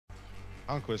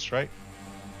Conquest, right?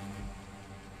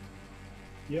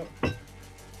 Yep.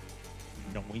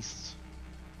 Nice.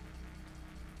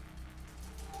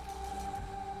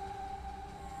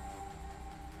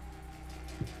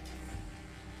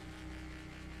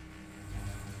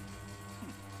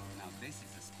 Now this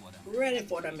is a squad. Ready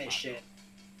for the mission.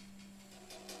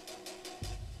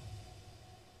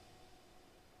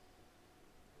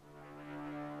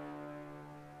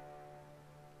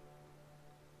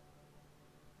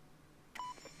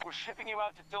 We're shipping you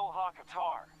out to Doha,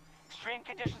 Qatar. Extreme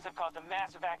conditions have caused a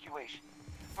mass evacuation.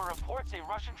 For reports,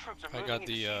 Russian troops are moving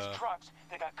into seized trucks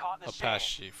that got caught in the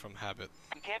Apache sand. from Habit.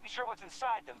 We can't be sure what's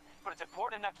inside them, but it's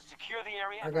important enough to secure the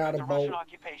area I and got prevent a the Russian boat.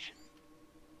 occupation.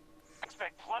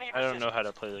 Expect plenty of I don't know how to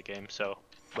resistance. play the game, so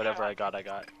whatever I got, I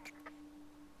got.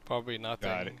 Probably nothing.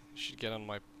 Got it. You should get on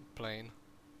my plane.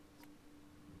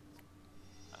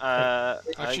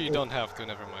 Actually, You don't have to.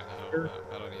 Never mind.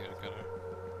 I don't need a gunner.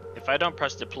 if I don't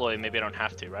press deploy, maybe I don't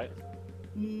have to, right?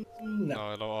 No.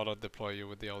 No, it'll auto deploy you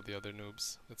with all the other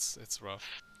noobs. It's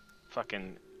rough.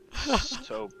 Fucking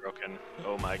so broken.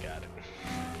 Oh my god.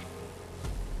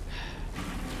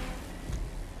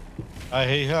 I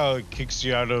hate how it kicks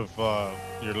you out of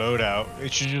your loadout.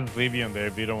 It should just leave you in there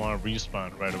if you don't want to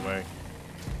respawn right away.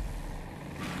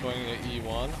 Going to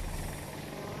E1.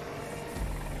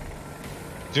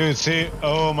 Dude, see,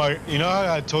 oh my, you know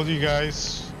how I told you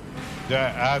guys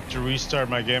that I have to restart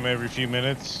my game every few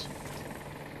minutes?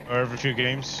 Or every few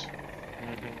games?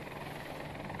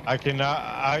 I cannot,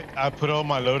 I put all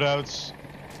my loadouts,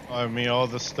 I mean all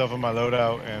the stuff in my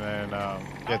loadout, and then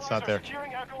yeah, it's not there.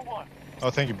 Oh,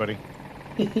 thank you, buddy.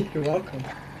 You're welcome.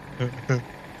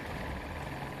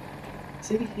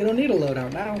 See, you don't need a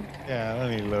loadout now. Yeah, I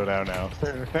don't need a loadout now.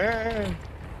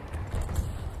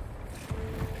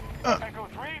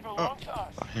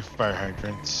 Fire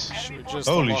hydrants.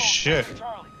 Holy shit.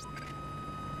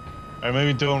 Alright,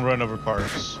 maybe don't run over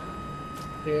cars.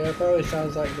 Yeah, it probably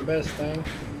sounds like the best thing.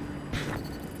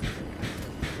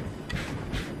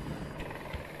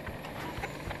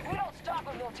 We don't stop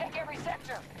them, they'll take every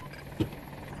sector.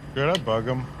 Should I bug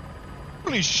him?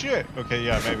 Holy shit. Okay,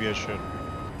 yeah, maybe I should.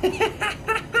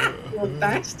 You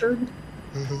bastard.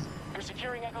 We're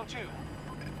securing Echo 2.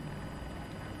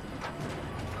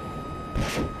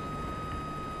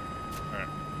 Alright.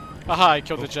 Aha! I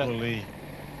killed the jet. Hopefully,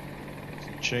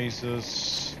 chase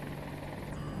us.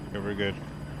 Okay, we're good.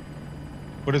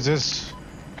 What is this?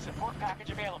 Support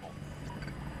package available.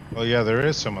 Oh yeah, there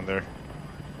is someone there.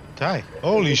 Die.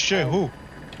 Holy shit, who?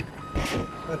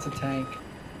 That's a tank.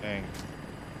 Dang.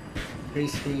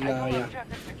 Basically, yeah.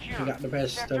 He got the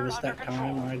best of us that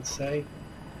time, I'd say.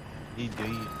 He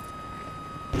did.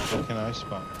 What can I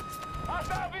spawn?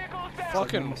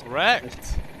 Fucking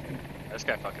wrecked. This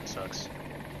guy fucking sucks.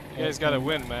 You guys gotta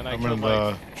win, man. I I'm killed in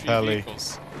like the 3 heli.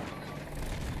 vehicles.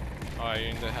 Oh, you're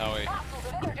in the heli.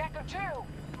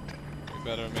 You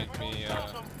better make me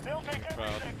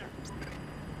proud.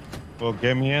 Well,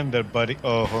 get me in there, buddy.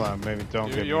 Oh, hold on. Maybe don't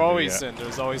get me You're in always there in.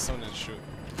 There's always someone to shoot.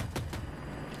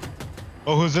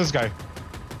 Oh, who's this guy?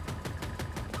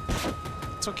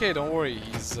 It's okay. Don't worry.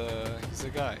 He's a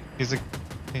guy. He's a...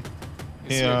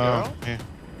 Is he a girl? Yeah.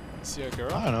 Is he a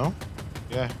girl? I don't know.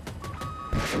 Yeah.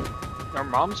 Our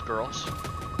mom's girls.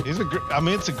 He's a girl. I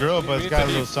mean, it's a girl, but need it's got to a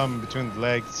little leave. something between the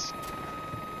legs.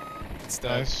 It's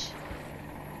dead. Nice.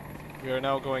 We are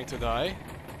now going to die.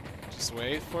 Just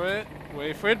wait for it.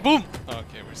 Wait for it. Boom!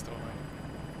 Okay, we're still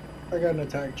alive. I got an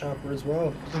attack chopper as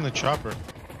well. Who's in the chopper?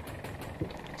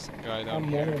 Some guy down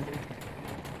I'm one here. of them.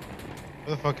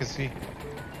 Where the fuck is he?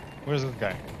 Where's this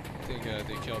guy? I think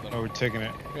they killed him. Oh, we're taking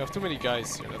it. We have too many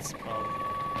guys here. That's the problem.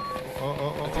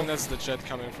 Oh, I think that's the jet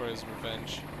coming for his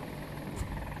revenge.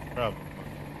 Probably.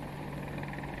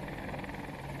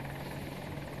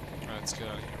 Alright, let's get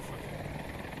out of here. Fuck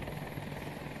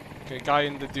it. Okay, guy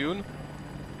in the dune.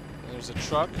 There's a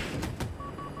truck.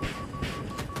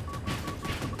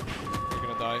 We're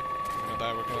gonna die. We're gonna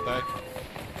die. We're gonna die.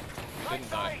 Didn't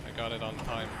die. I got it on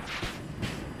time.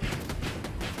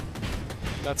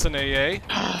 That's an AA.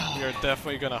 We are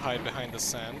definitely gonna hide behind the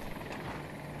sand.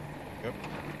 Yep.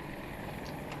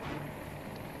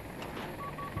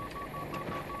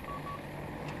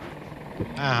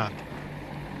 Ah.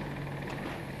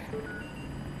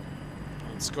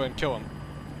 Let's go and kill him.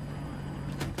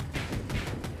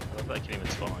 I love that I can't even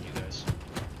spawn on you guys.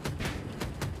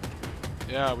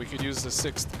 Yeah, we could use the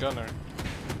 6th gunner.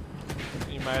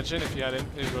 Can you imagine if you had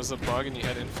it was a bug and you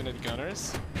had infinite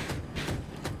gunners?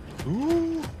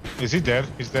 Ooh. Is he dead?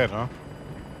 He's dead, huh?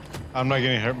 I'm not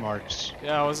getting hurt marks.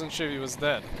 Yeah, I wasn't sure if he was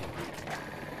dead.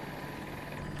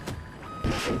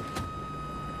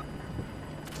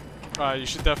 You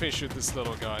should definitely shoot this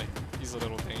little guy. He's a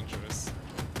little dangerous.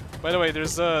 By the way,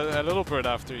 there's a little bird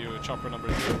after you, chopper number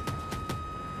 2.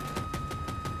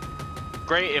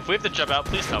 Great, if we have to jump out,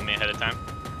 please tell me ahead of time.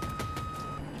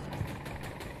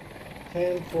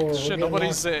 10-4. Shit,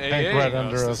 nobody's AA right us.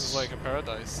 under This us. is like a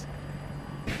paradise.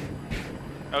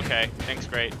 Okay, thanks,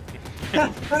 great.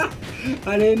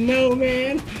 I didn't know,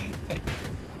 man.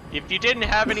 If you didn't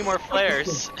have any more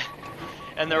flares,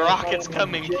 and the rocket's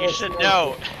coming, you should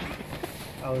know.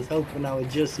 I was hoping I would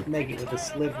just make it with a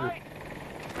sliver.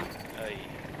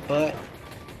 But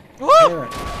Woo!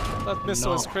 That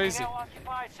missile is crazy. Now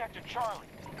occupy sector Charlie.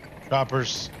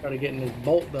 Choppers. try to get in this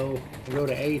bolt though. To go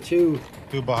to A2.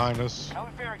 2 behind us. How are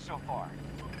we faring so far?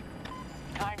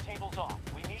 Timetable's off.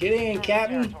 We need Get to in, secure the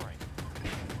Captain. territory.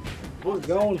 We're Both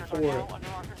going sectors for are it. now under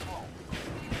our control.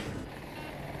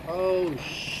 Oh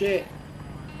shit.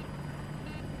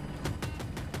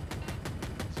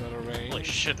 Is that a range? Holy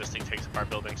shit, this thing takes apart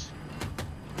buildings.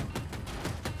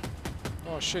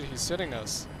 Oh shit, he's hitting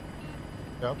us.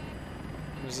 Yep.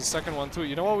 There's a second one too.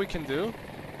 You know what we can do?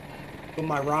 But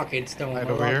my rockets don't. Right my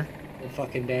over here. rockets will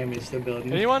fucking damage the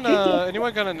building. Anyone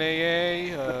got an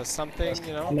AA, something,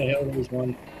 you On know? the hill there's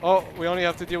one. Oh, we only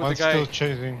have to deal with One's the guy. still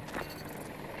chasing.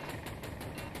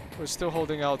 We're still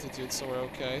holding altitude, so we're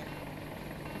okay.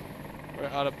 We're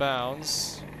out of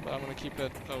bounds, but I'm gonna keep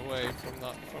it away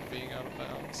from being out of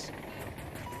bounds.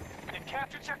 They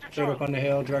captured sector Straight up Charlie. on the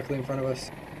hill, directly in front of us.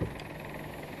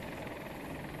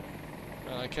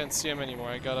 Man, I can't see him anymore.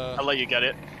 I I'll gotta. let you get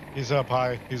it. He's up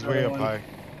high. He's way up One. high.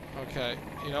 Okay,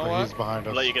 you know But what? he's behind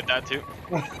I'll us. let you get that too.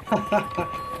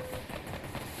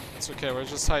 It's okay. We'll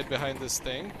just hide behind this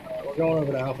thing We're going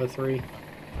over to Alpha 3.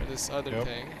 or this other Yep.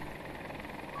 thing,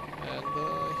 and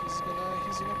he's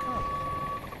gonna come.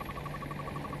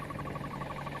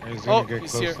 He's gonna Oh, get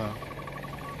he's close here. now.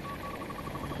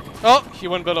 Oh, he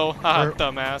went below. Haha, Where-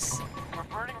 dumbass. We're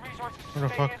burning resources to Where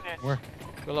the stay fuck? in this. Where?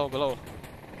 Below.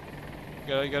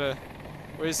 You gotta.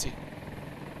 Where is he?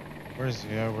 Where is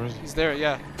he? Yeah, where is he? He's there.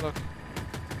 Yeah. Look.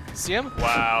 See him?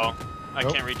 Wow. I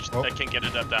Nope. can't reach, Oh. I can't get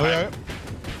it up that Oh, high. yeah.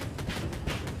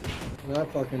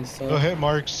 That fucking Go sucks. hit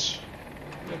Marks.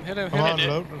 Hit him. Come on, it.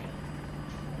 load.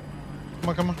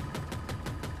 Come on.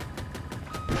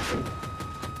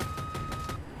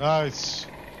 Nice.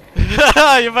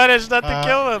 You managed not to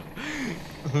kill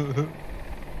him.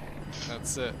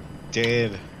 That's it.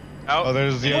 Dead. Oh, Oh,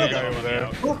 there's the other guy over there.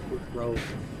 Bro.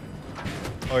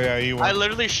 Oh yeah, he I won.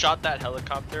 literally shot that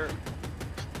helicopter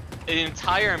the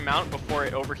entire amount before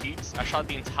it overheats. I shot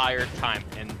the entire time,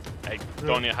 and I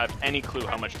don't even have any clue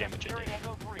how much damage it did. Securing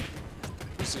Echo 3.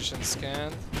 Position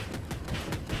scanned.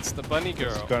 It's the bunny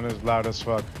This girl. gun is loud as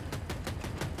fuck.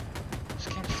 This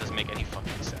game just doesn't make any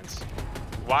fucking sense.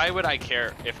 Why would I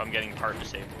care if I'm getting part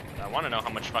disabled? I want to know how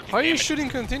much fucking How are you damage. shooting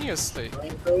continuously?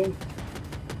 Rainbow.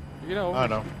 You know. I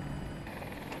know.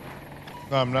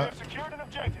 No, I'm We not. have secured an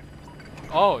objective.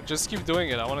 Oh, just keep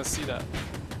doing it. I want to see that.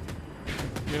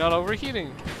 You're not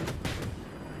overheating.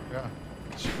 Yeah.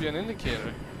 Should be an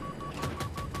indicator.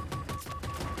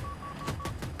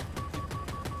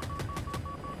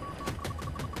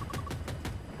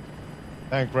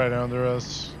 Tank right under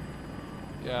us.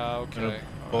 Yeah. Okay. And a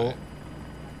All bolt.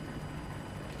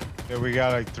 right. Yeah, we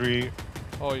got like 3.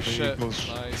 Holy The shit. Eagles.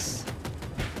 Nice.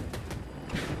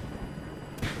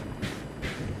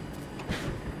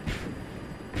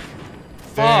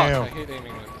 Fuck! Damn. I hate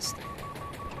aiming with this thing.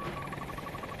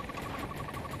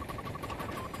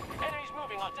 Enemies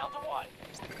moving on Delta 1.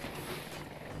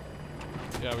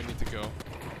 Yeah, we need to go.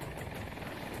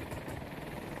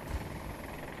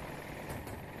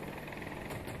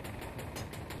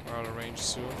 We're out of range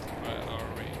soon. Right out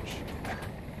of range.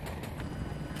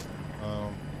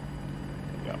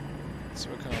 Yeah. See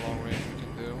what kind of long range we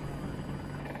can do.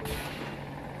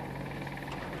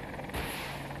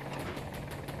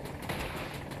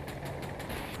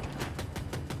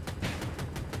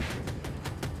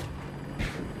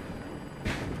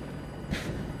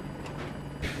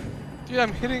 Dude,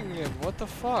 I'm hitting him. What the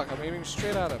fuck? I'm aiming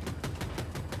straight at him.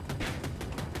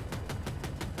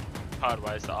 God,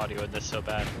 why is the audio in this so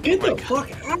bad? Get Oh my the God.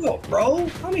 fuck out, bro.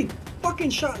 How many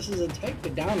fucking shots does it take to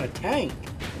down a tank?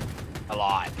 A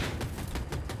lot.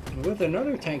 With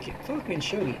another tank, it fucking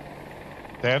shouldn't.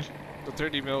 Dead? The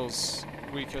 30 mils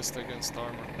weakest against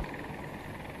armor.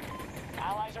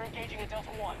 Allies are engaging at Delta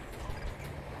 1.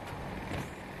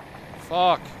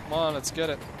 Fuck. Come on, let's get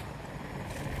it.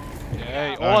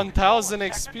 Yay. Alright. 1000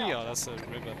 XP. Oh, that's a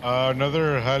ribbon.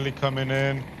 Another heli coming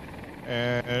in.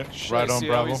 And Shit, right I on see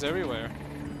Bravo. He's everywhere.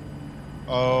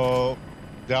 Oh,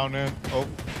 down in. Oh.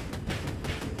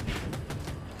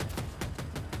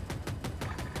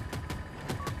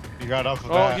 You got off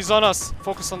of Oh, that. he's on us.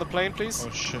 Focus on the plane, please.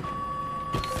 Oh shit.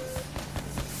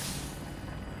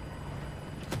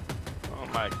 Oh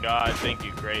my god, thank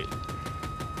you, great.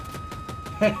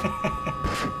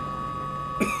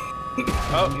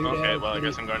 Oh, okay, well I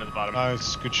guess I'm going to the bottom.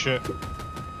 Nice, good shit.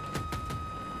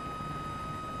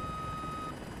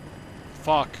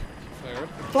 Fuck. Flared.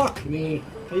 Fuck me.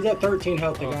 He's at 13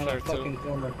 health, the Oh, guy in that flare too. fucking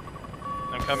corner.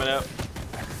 I'm coming up.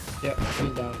 Yep, he's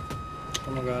down.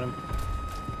 Someone got him.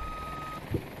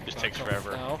 Just takes Back off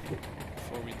forever. now,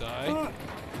 before we die. Fuck.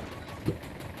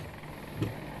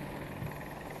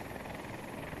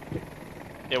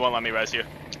 It won't let me res you.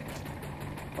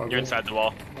 Oh, You're good. inside the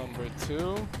wall. Number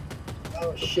 2.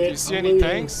 Oh shit. Do you see I'm any losing.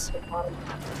 tanks?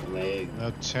 Leg.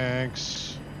 No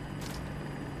tanks.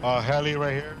 Heli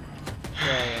right here.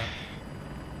 Yeah, yeah.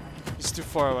 He's too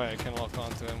far away. I can lock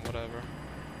onto him, whatever.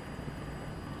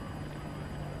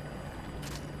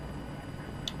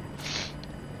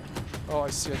 Oh, I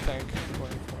see a tank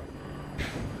going for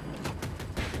him.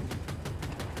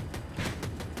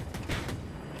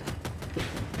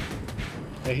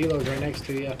 The helo's right next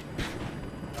to you.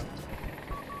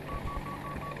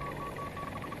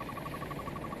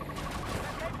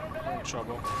 We're in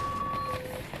trouble.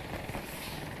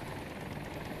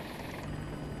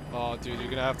 Oh, dude, you're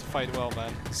gonna have to fight well,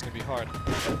 man. It's gonna be hard.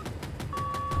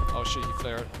 Oh shit, he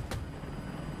flared.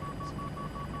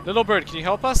 Little bird, can you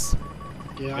help us?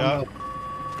 Yeah, Yeah. I'm up.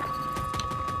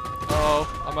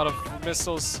 Oh, I'm out of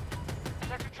missiles.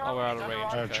 Oh, we're out of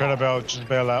range. Okay. Try to bail, just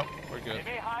bail out. We're good.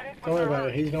 Don't worry about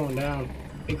it. He's going down.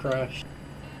 He crashed.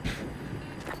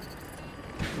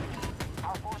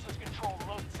 Our forces control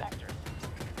most sectors.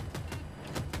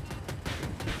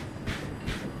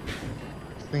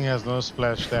 This thing has no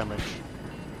splash damage.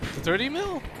 30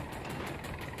 mil?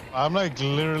 I'm like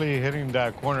literally hitting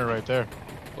that corner right there.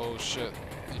 Oh shit.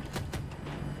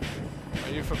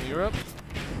 Are you from Europe?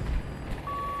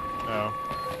 No.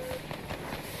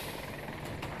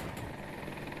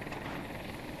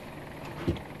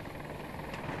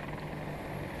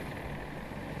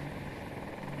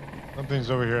 Something's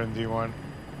over here in D1.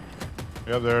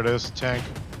 Yep, there it is. Tank.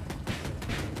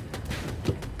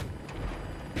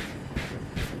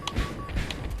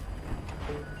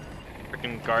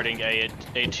 Freaking guarding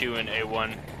A2 and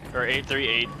A1, or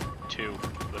A3,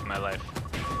 A2 with my life.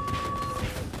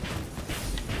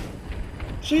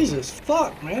 Jesus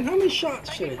fuck, man. How many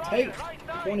shots should it take?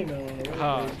 20 mil on the way.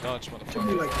 Ah, dude. dodge, Should be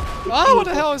motherfucker. like Oh, what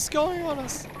the hell is going on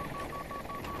us?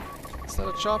 Is that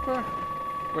a chopper?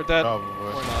 We're dead. Probably.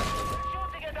 We're not.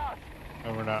 Shooting at us.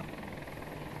 No, we're not.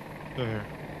 Still here.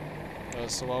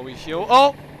 So while we heal.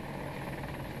 Oh!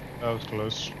 That was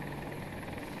close.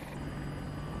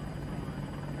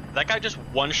 That guy just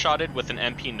one-shotted with an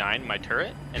MP9 my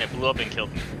turret, and it blew up and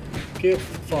killed me. Get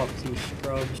fucked, you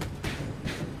scrubs.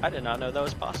 I did not know that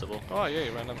was possible. Oh, yeah,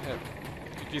 random hit.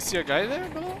 Did you see a guy there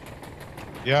below?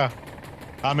 Yeah.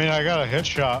 I mean, I got a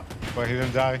headshot, but he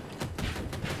didn't die.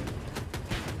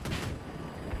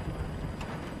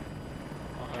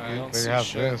 I don't They see have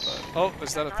shit, this. but- Oh,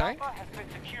 is that a tank? Alpha has been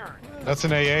secured. That's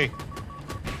an AA.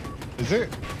 Is it?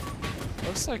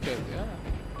 Looks like it, yeah.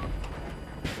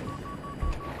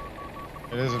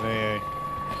 It is an AA.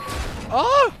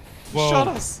 Oh! He Whoa. shot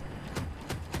us!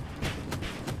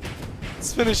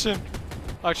 Let's finish him.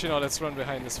 Actually, no, let's run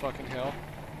behind this fucking hill.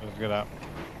 Let's get out.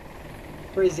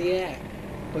 Where's he at?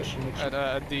 Pushing me.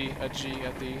 At D, at G,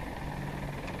 at D.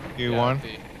 You Yeah, won? at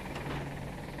D.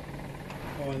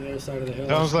 Oh, on the other side of the hill.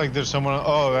 Sounds like there's someone.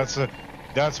 Oh,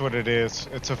 that's what it is.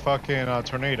 It's a fucking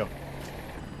tornado.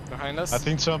 Behind us? I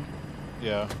think some.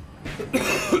 Yeah.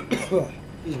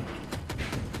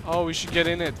 Oh, we should get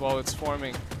in it while it's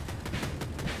forming.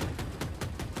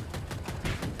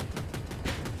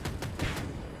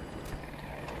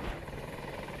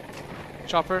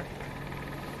 Chopper.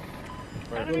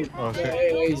 Oh, Yeah,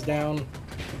 shit. he's down.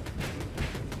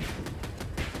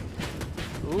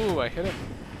 Ooh, I hit him.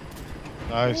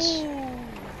 Nice.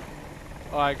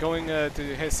 Alright, going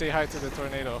to say hi to the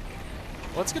tornado.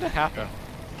 What's gonna happen?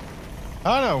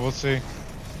 I don't know. We'll see.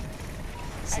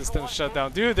 System shut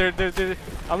down. Dude, they're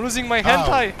I'm losing my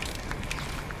hentai!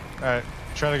 All right.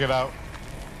 Try to get out.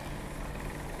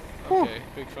 Okay,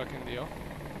 big fucking deal.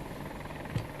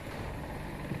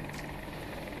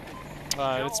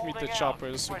 Alright, let's meet the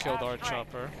choppers who killed our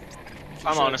chopper.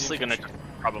 I'm Sure, honestly the gonna infantry-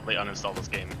 probably uninstall this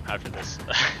game after this.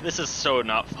 This is so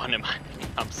not fun in my opinion.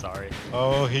 I'm sorry.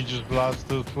 Oh, he just lost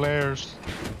two players.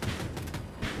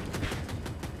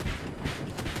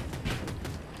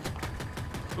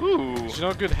 Ooh. Did you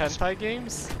know good hentai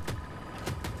games?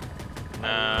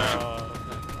 Uh,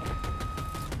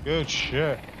 Good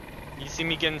shit. you see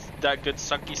me getting that good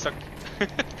sucky sucky?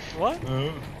 What?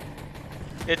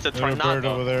 It's a There's a bird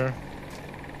tornado. over there.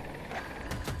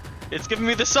 It's giving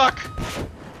me the suck.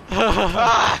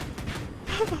 Ah!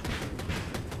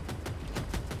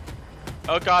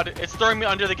 Oh god, it's throwing me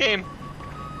under the game.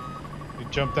 You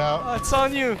jumped out. Oh, it's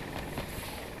on you.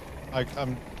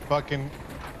 I'm fucking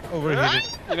overheated.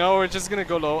 You know, we're just gonna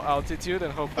go low altitude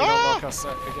and hope they don't lock us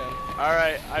up again.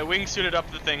 Alright, I wingsuited up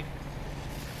the thing.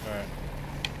 Alright.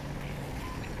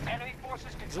 Enemy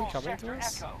forces control coming to sector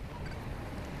us? Echo.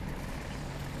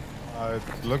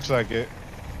 It looks like it.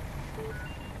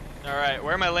 Alright,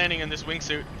 where am I landing in this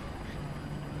wingsuit?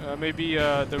 Maybe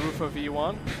the roof of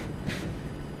E1.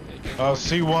 Oh,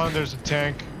 C1, there's a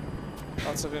tank.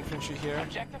 Lots of infantry here.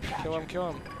 Objective Kill him,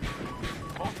 kill him.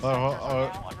 Both sectors oh, are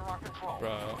now under our control.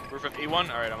 Bro. Roof of E1?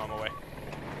 Alright, I'm on my way.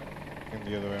 In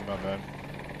the other way, my bad.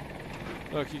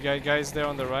 Look, you got guys there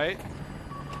on the right.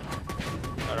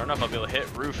 I don't know if I'll be able to hit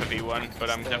roof of E1, but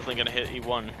I'm definitely gonna hit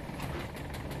E1.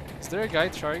 Is there a guy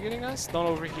targeting us? Don't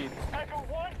overheat. Echo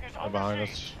 1 is They're under behind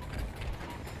siege. us.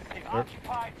 They've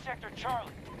occupied sector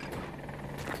Charlie.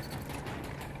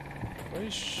 Where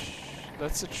is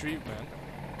That's a tree, man.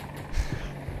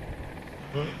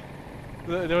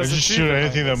 There I was a just tree shoot behind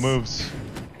anything that us. moves.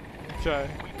 Okay.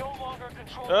 We no longer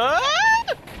control. Ah!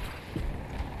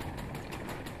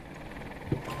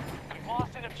 We've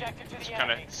lost an objective to the Just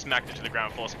kind enemy. of smacked it to the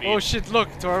ground full speed. Oh shit, look,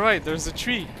 to our right, there's a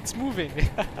tree. It's moving.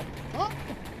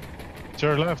 To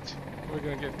our left. We're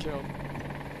gonna get killed.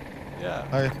 Yeah.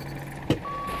 Hi.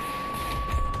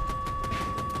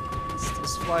 It's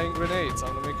just flying grenades.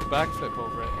 I'm gonna make a backflip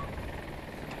over it.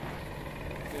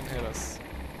 Didn't hit us.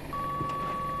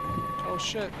 Oh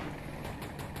shit.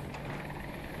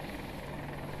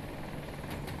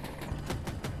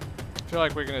 I feel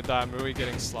like we're gonna die. I'm really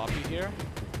getting sloppy here.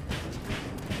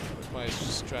 With my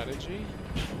strategy.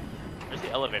 Where's the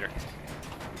elevator?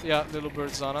 Yeah, little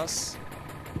bird's on us.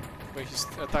 But he's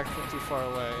attacked from too far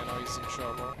away, and now he's in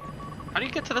trouble. How do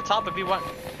you get to the top of E1?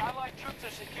 Allied troops are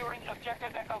securing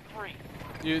objective Echo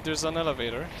 3. There's an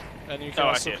elevator, and you can Oh, I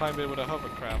also see it. climb it with a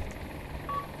hovercraft.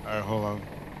 Alright, hold on.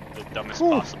 The dumbest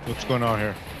Whew. possible. What's going on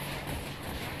here?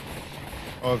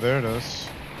 Oh, there it is.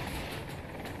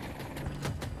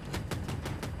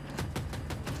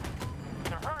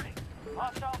 They're hurting.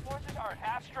 Hostile forces are at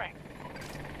half strength.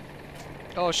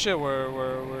 Oh shit, we're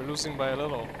losing by a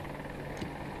little.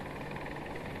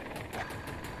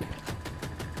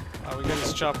 We got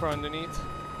his chopper underneath.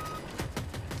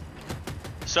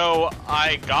 So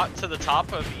I got to the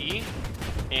top of E,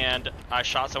 and I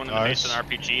shot someone in the face with an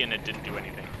RPG, and it didn't do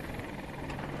anything.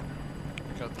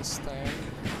 Got this tank.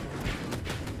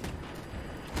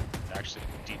 Actually,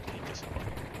 deeply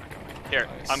disappointing. Here,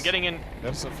 Nice. I'm getting in.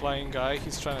 There's a flying guy.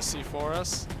 He's trying to see for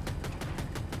us.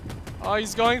 Oh,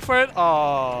 he's going for it.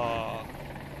 Oh.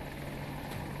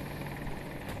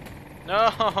 No,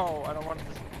 I don't want to.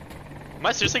 Am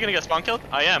I seriously gonna get spawn killed?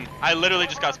 I am. I literally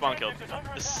just got spawn killed.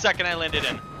 The second I landed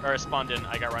in, or spawned in,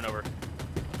 I got run over.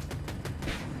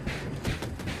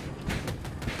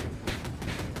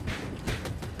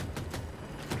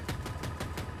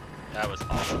 That was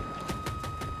awesome.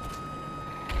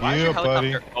 Why is your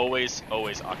helicopter always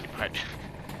occupied?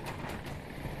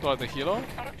 What, the helo?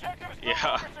 An objective is no Yeah.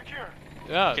 longer secure.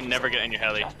 Yeah. You can never get in your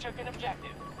heli. Just took an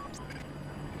objective.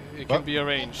 It can be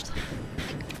arranged.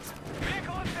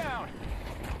 Vehicle is down.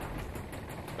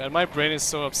 Man, my brain is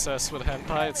so obsessed with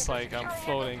hentai, it's like I'm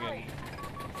floating in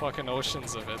fucking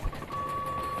oceans of it.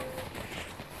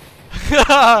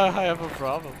 I have a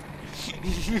problem.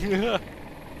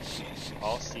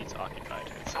 All seats occupied,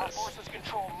 it Our says. forces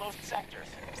control most sectors.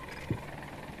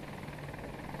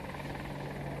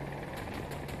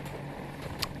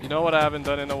 You know what I haven't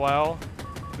done in a while?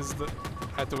 This is I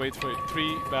had to wait for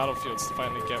 3 battlefields to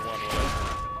finally get one with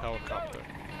a helicopter.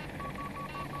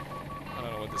 I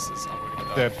don't know what this is. We're gonna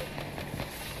die. Dead.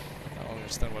 I don't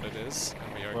understand what it is,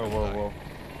 and we are Whoa, gonna whoa, die.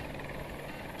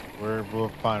 whoa. We're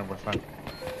fine, we're fine.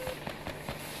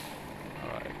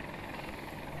 Alright.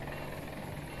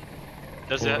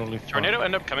 Does Totally the fine. tornado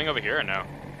end up coming over here or no?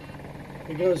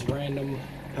 It goes random.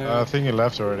 I think he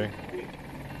left already.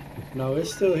 No,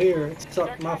 it's still here. It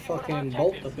sucked my fucking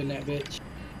bolt up in that bitch.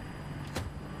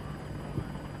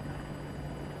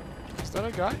 Is that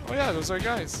a guy? Oh yeah, those are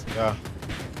guys. Yeah.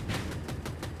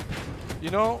 You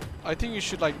know, I think you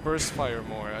should like burst fire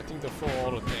more. I think the full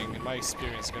auto thing, in my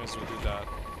experience, guns will do that.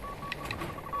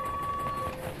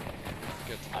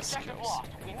 Get to the Objective skills. lost.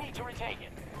 We need to retake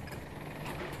it.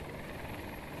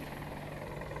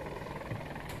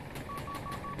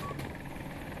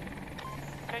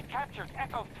 They captured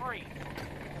Echo 3.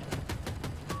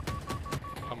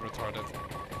 I'm retarded.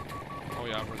 Oh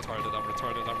yeah, I'm retarded.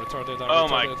 Oh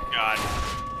my god.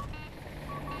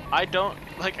 I don't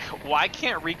like. Why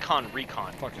can't recon?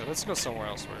 Fuck it, let's go somewhere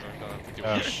else where we don't have to deal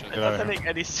Yeah. with this shit. It doesn't make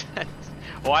any sense.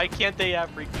 Why can't they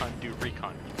have recon do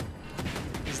recon?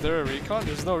 Is there a recon?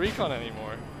 There's no recon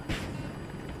anymore.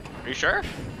 Are you sure?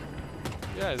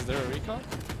 Yeah, is there a recon?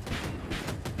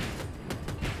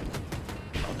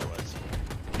 Oh, there was.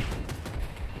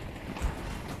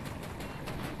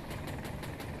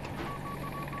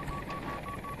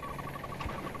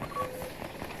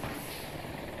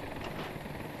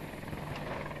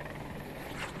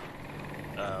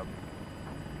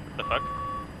 The fuck?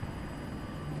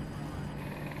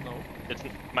 No. It's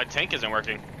my tank isn't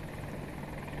working.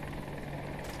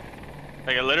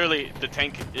 Like literally, the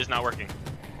tank is not working.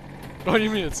 What do you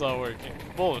mean it's not working?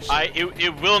 Bullshit.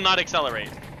 It will not accelerate.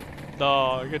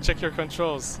 No, you gotta check your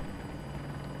controls.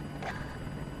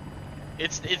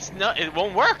 It's not. It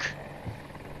won't work.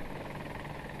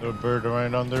 The bird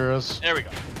right under us. There we go.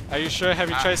 Are you sure? Have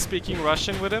you tried speaking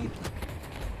Russian with him?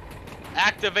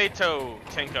 Activato,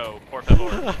 Tanko, por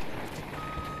favor.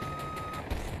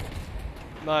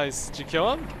 Nice. Did you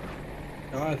kill him?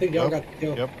 No, I think y'all got the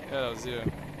kill. Yep. Yeah, that was you.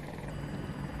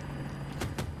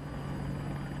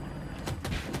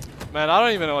 Man, I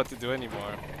don't even know what to do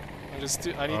anymore. I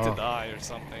need to die or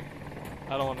something.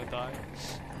 I don't want to die.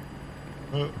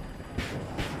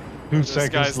 2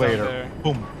 seconds later,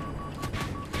 boom.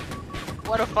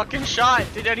 What a fucking shot!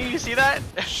 Did any of you see that?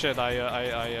 Shit,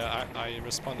 I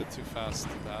responded too fast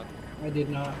to that. I did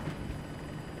not.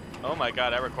 Oh my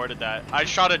god, I recorded that. I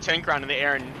shot a tank round in the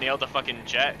air and nailed a fucking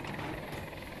jet.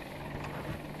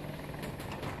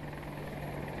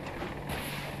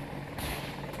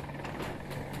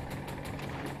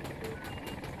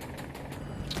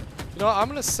 You know, I'm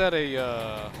gonna set a,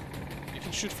 you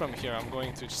can shoot from here. I'm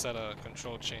going to set a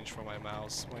control change for my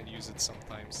mouse. Might use it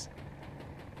sometimes.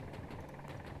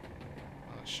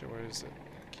 Oh shit, where is it?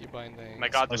 Key binding. My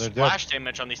god, the they're splash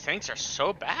damage on these tanks are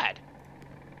so bad.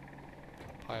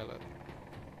 Pilot.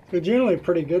 They're generally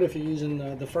pretty good if you're using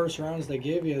the first rounds they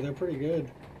give you. They're pretty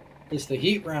good. It's the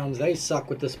heat rounds, they suck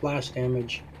with the splash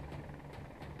damage.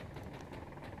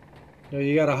 Yo,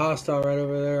 you got a hostile right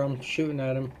over there. I'm shooting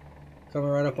at him. Coming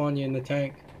right up on you in the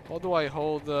tank. How do I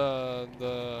hold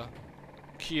the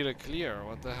key to clear?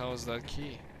 What the hell is that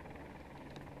key?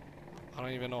 I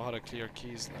don't even know how to clear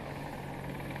keys now.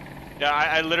 Yeah,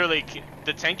 I literally,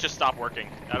 the tank just stopped working.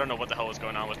 I don't know what the hell was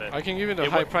going on with it. I can give you the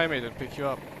high primate and pick you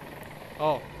up.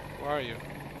 Oh, where are you?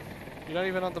 You're not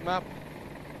even on the map.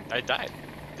 I died.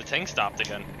 The tank stopped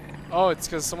again. Oh, it's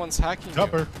because someone's hacking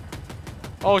Copper. you.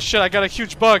 Oh shit, I got a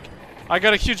huge bug.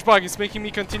 It's making me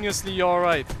continuously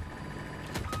alright.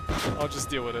 I'll just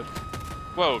deal with it.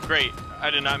 Whoa, great. I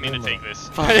did not mean to take this.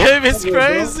 My aim is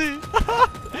crazy.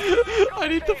 I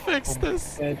need to fix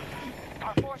this. And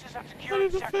Our forces have I secured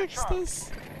need to sector fix Charlie.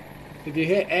 this. if you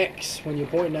hit X when you're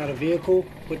pointing at a vehicle,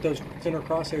 put those center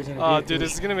crosshairs in a Oh, vehicle. dude,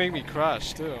 this is gonna make me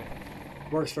crash too.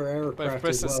 Works for aircraft. But if I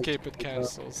press as well. escape, it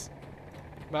cancels.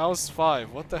 Mouse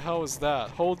 5. What the hell is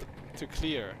that? Hold to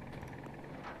clear.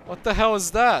 What the hell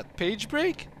is that? Page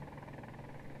break?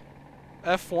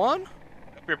 F1?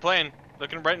 We're playing,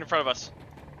 looking right in front of us.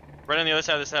 Right on the other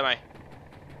side of the semi.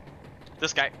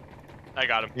 This guy. I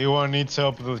got him. E1 needs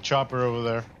help with the chopper over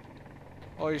there.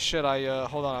 Oh shit!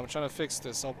 Hold on. I'm trying to fix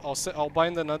this. I'll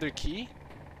bind another key.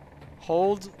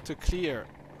 Hold to clear.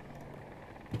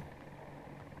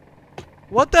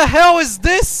 What the hell is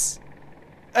this?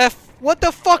 What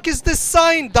the fuck is this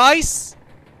sign, dice?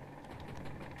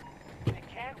 They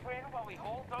can't win while we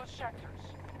hold those sectors.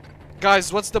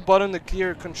 Guys, what's the button to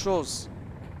clear controls?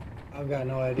 I've got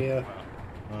no idea.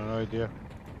 No idea.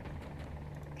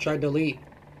 Try delete.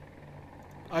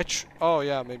 Oh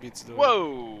yeah, maybe it's the.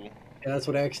 Whoa! Yeah, that's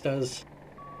what X does.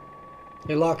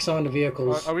 It locks on to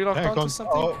vehicles. Are we locked Tank onto on.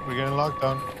 something? Oh, we're getting locked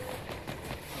on.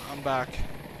 I'm back.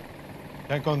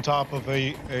 Tank on top of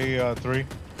A3.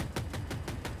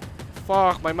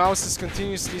 Fuck, my mouse is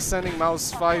continuously sending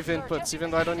mouse 5 inputs, even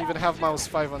though I don't even have mouse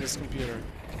 5 on this computer.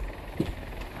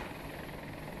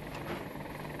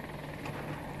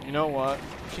 You know what?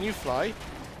 Can you fly?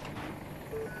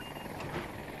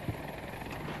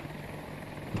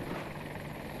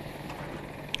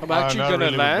 I'm actually not gonna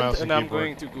really with land mouse and and I'm keyboard.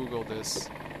 going to Google this.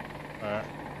 Alright.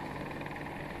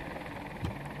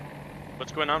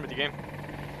 What's going on with the game?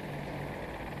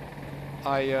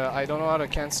 I don't know how to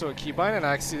cancel a keybind and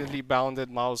I accidentally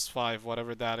bounded mouse 5,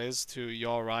 whatever that is, to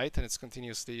yaw right, and it's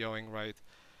continuously yawing right.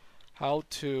 How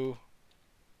to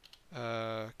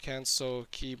cancel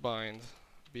keybind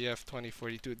BF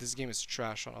 2042. This game is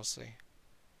trash, honestly.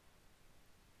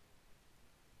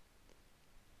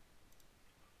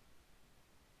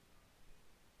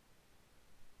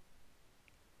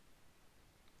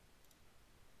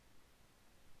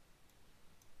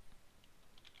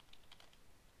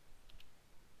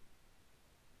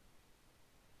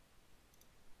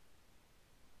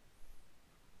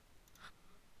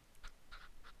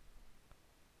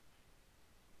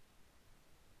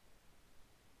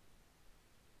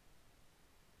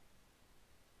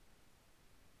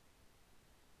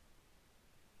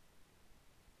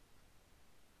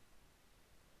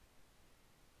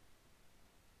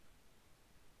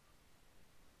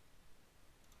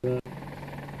 Right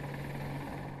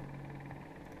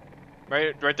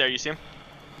there. You see him?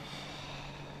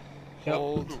 Yep.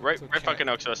 Hold. Right to fucking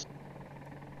next to us.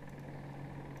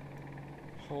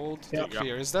 Hold Yep. to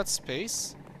clear. Is that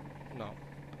space? No.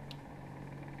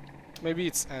 Maybe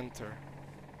it's enter.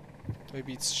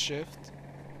 Maybe it's shift.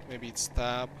 Maybe it's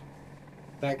tab.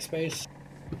 Backspace.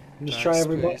 Just try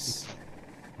every button.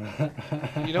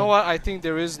 Backspace. You know what? I think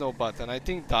there is no button. I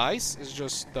think dice is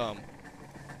just dumb.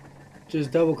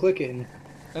 Just double click it.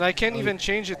 And I can't even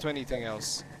change it to anything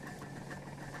else.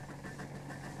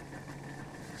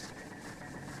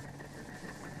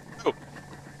 Oh.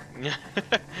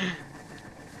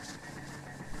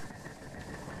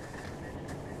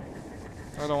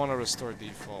 I don't want to restore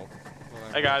default.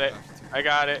 But I got it. have to. I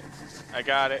got it. I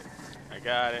got it. I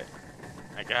got it.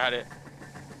 I got it.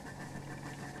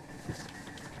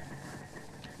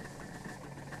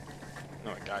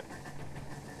 Oh my god.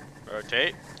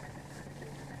 Rotate.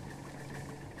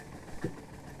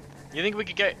 You think we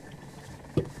could get...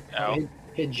 Ow.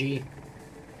 Hit G. I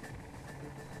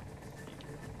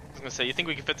was gonna say, you think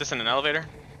we could fit this in an elevator?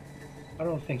 I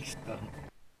don't think so.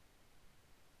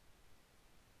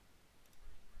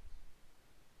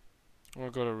 I'm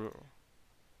gonna go to...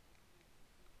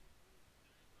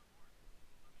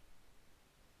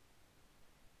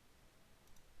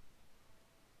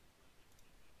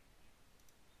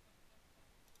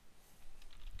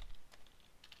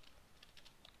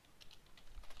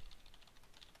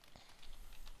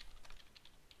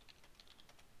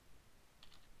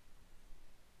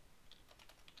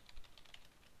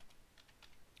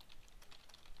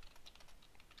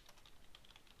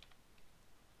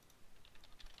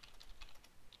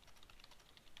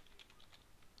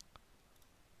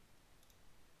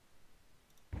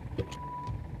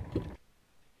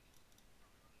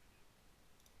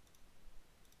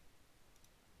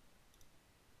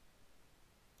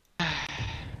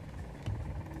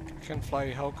 Can't fly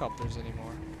helicopters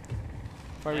anymore.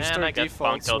 If I And restore I got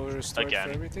defaults, will bonked it restore it again.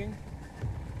 for everything?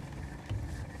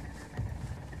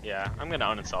 Yeah, I'm gonna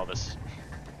uninstall this.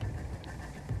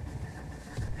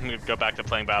 I'm gonna go back to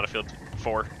playing Battlefield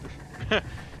 4.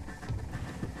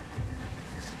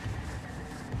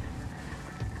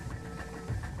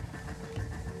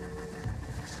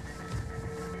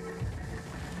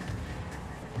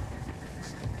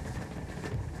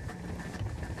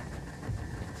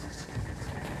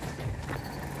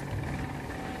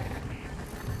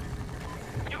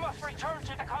 You must return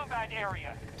to the combat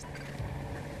area.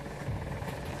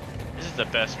 This is the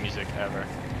best music ever.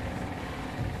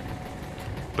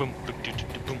 Boom, boom, doo, doo,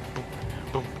 doo, boom, boom,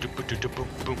 boom, doo, doo, doo, doo, boom,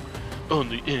 boom.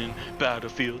 Only in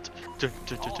Battlefield. Dun,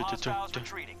 dun, dun, All dun, dun, hostiles dun.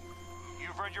 retreating.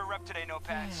 You've earned your rep today,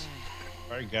 notepads.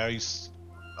 Alright, guys.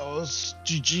 Oh,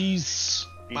 GG's.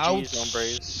 GG's,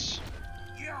 hombres.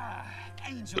 Yeah,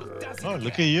 Angel does it Oh,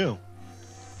 look at again. you.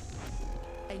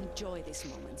 Enjoy this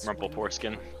moment. Rumple Swing.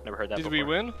 foreskin. Never heard that Did before. we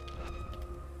win?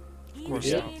 Easy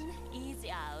Yeah. in,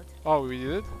 easy out. Oh, we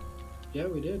did? Yeah,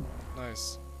 we did.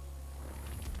 Nice.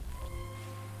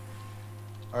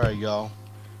 Alright, y'all.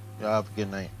 Y'all have a good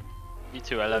night. You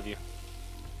too, I love you.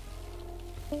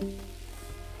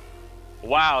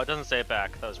 Wow, it doesn't say it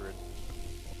back. That was rude.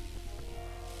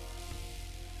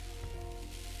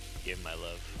 Give him my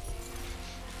love.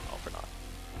 All for naught.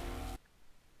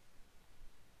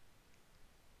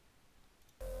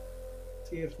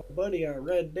 See if my buddy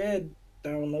Red Dead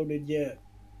downloaded yet.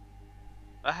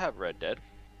 I have Red Dead.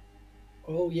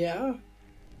 Oh yeah?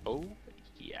 Oh,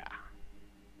 yeah.